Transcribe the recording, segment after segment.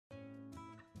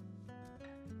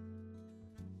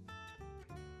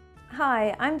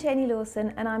Hi, I'm Janie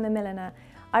Lawson and I'm a milliner.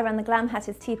 I run the Glam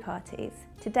Hatters Tea Parties.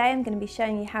 Today I'm going to be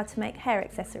showing you how to make hair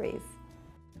accessories.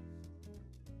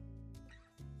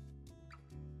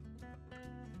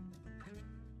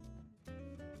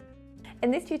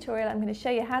 In this tutorial I'm going to show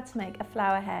you how to make a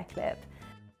flower hair clip.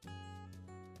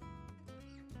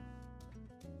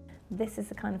 This is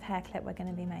the kind of hair clip we're going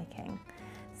to be making.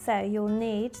 So you'll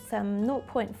need some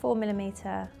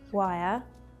 0.4mm wire,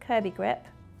 Kirby grip,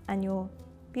 and your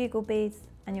bugle beads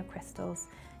and your crystals.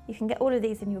 You can get all of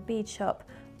these in your bead shop,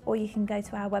 or you can go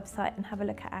to our website and have a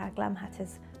look at our Glam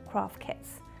Hatters craft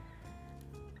kits.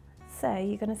 So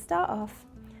you're going to start off,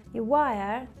 your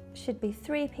wire should be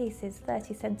 3 pieces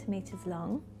 30 centimetres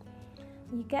long.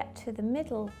 You get to the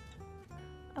middle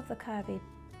of the Kirby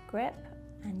grip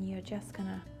and you're just going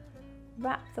to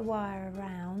wrap the wire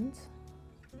around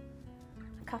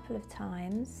a couple of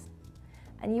times,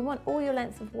 and you want all your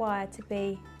lengths of wire to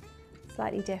be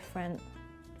slightly different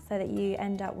so that you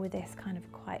end up with this kind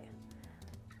of quite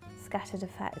scattered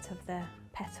effect of the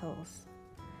petals.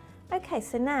 Okay,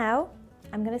 so now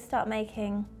I'm going to start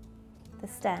making the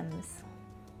stems.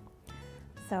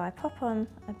 So I pop on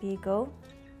a bugle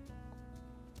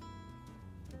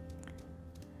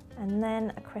and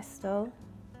then a crystal,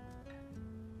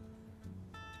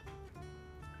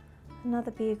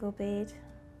 another bugle bead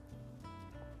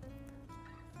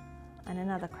and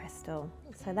another crystal.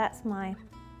 So that's my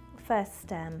first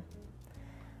stem,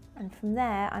 and from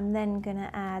there I'm then going to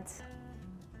add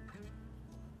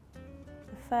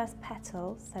the first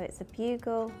petal. So it's a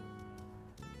bugle,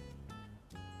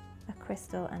 a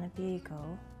crystal and a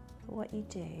bugle. But what you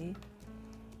do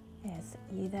is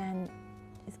you then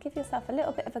just give yourself a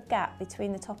little bit of a gap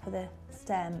between the top of the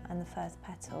stem and the first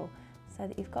petal, so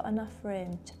that you've got enough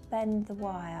room to bend the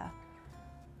wire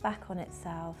back on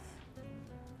itself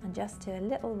and just do a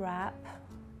little wrap.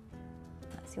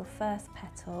 That's your first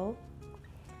petal,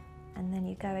 and then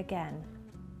you go again.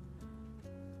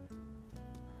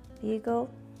 Bugle,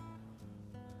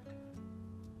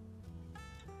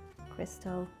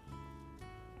 crystal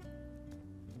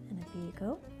and a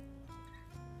bugle.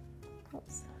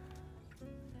 Oops.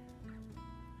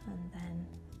 And then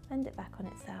bend it back on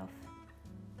itself.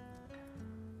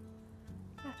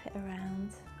 Wrap it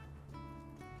around.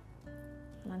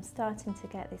 And I'm starting to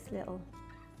get this little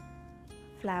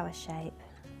flower shape.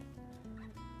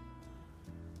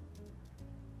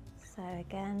 So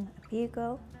again, a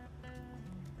bugle,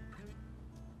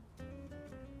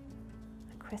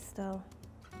 a crystal,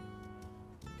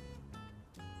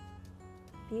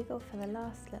 bugle for the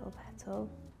last little petal,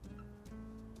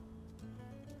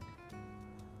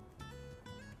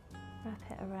 wrap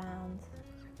it around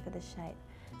for the shape.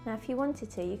 Now if you wanted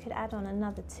to, you could add on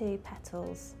another 2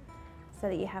 petals so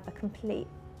that you have a completely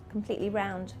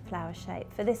round flower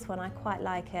shape. For this one I quite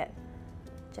like it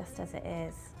just as it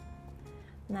is.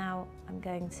 Now I'm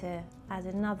going to add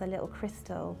another little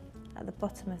crystal at the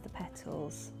bottom of the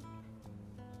petals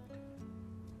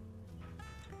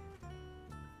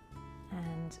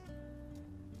and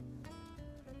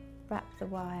wrap the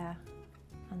wire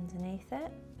underneath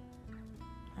it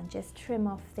and just trim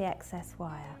off the excess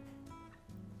wire.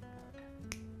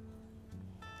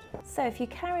 So if you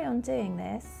carry on doing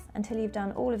this until you've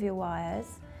done all of your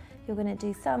wires, you're going to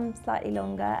do some slightly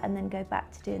longer and then go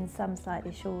back to doing some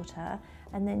slightly shorter,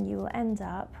 and then you will end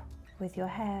up with your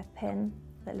hairpin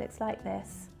that looks like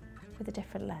this with a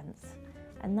different length.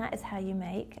 And that is how you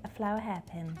make a flower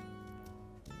hairpin.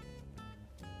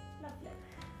 Lovely.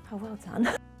 Oh, well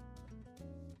done.